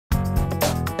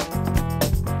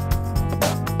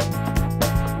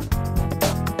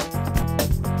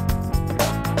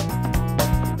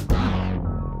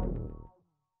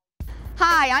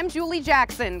Hi, I'm Julie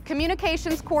Jackson,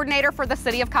 Communications Coordinator for the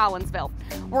City of Collinsville.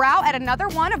 We're out at another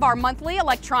one of our monthly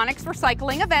electronics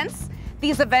recycling events.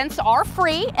 These events are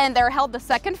free and they're held the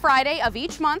second Friday of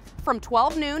each month from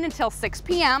 12 noon until 6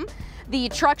 p.m. The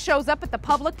truck shows up at the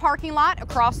public parking lot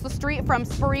across the street from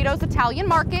Spirito's Italian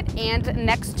Market and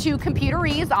next to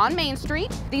Computeries on Main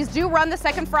Street. These do run the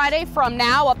second Friday from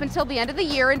now up until the end of the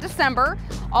year in December.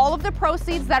 All of the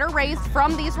proceeds that are raised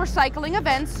from these recycling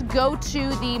events go to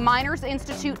the Miners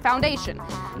Institute Foundation.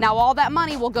 Now all that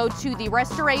money will go to the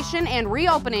restoration and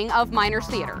reopening of Miners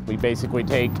Theater. We basically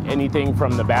take anything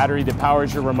from the battery that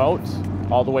powers your remote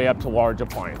all the way up to large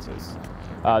appliances.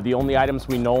 The only items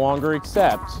we no longer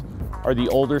accept are the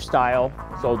older style,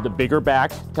 so the bigger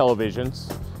back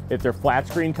televisions. If they're flat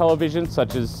screen televisions,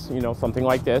 such as something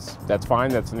like this, that's fine,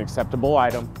 that's an acceptable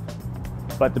item.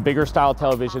 But the bigger style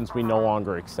televisions we no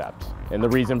longer accept. And the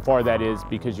reason for that is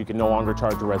because you can no longer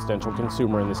charge a residential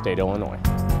consumer in the state of Illinois.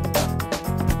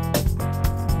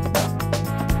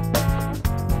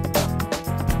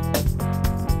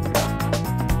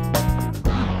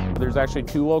 There's actually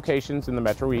 2 locations in the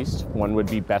Metro East. One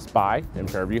would be Best Buy in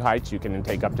Fairview Heights. You can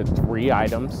take up to 3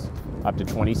 items, up to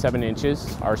 27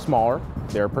 inches are smaller,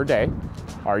 there per day.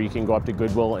 Or you can go up to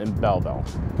Goodwill in Belleville.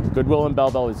 Goodwill in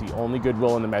Belleville is the only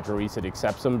Goodwill in the Metro East that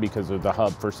accepts them because of the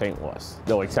hub for St. Louis.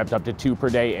 They'll accept up to 2 per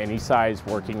day, any size,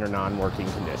 working or non-working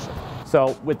condition.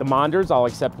 So with the Monders, I'll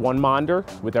accept 1 Monder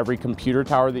with every computer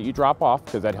tower that you drop off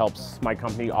because that helps my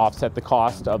company offset the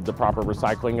cost of the proper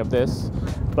recycling of this.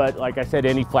 But like I said,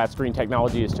 any flat screen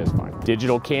technology is just fine.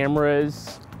 Digital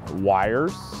cameras,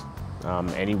 wires,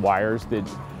 any wires that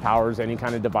powers any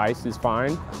kind of device is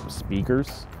fine.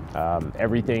 Speakers,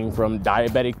 everything from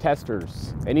diabetic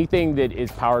testers. Anything that is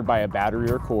powered by a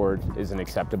battery or cord is an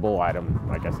acceptable item,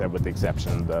 like I said, with the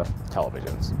exception of the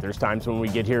televisions. There's times when we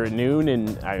get here at noon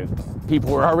and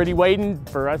people are already waiting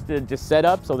for us to just set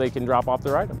up so they can drop off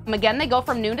their item. Again, they go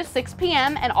from noon to 6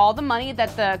 p.m. and all the money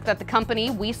that the company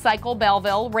WeCycle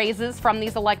Belleville raises from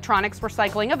these electronics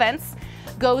recycling events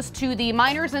goes to the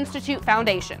Miners Institute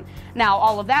Foundation. Now,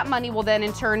 all of that money will then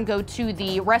in turn go to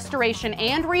the restoration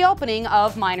and reopening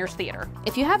of Miners Theater.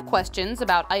 If you have questions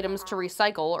about items to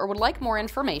recycle or would like more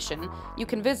information, you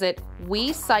can visit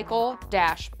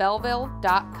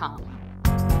WeCycle-Belleville.com.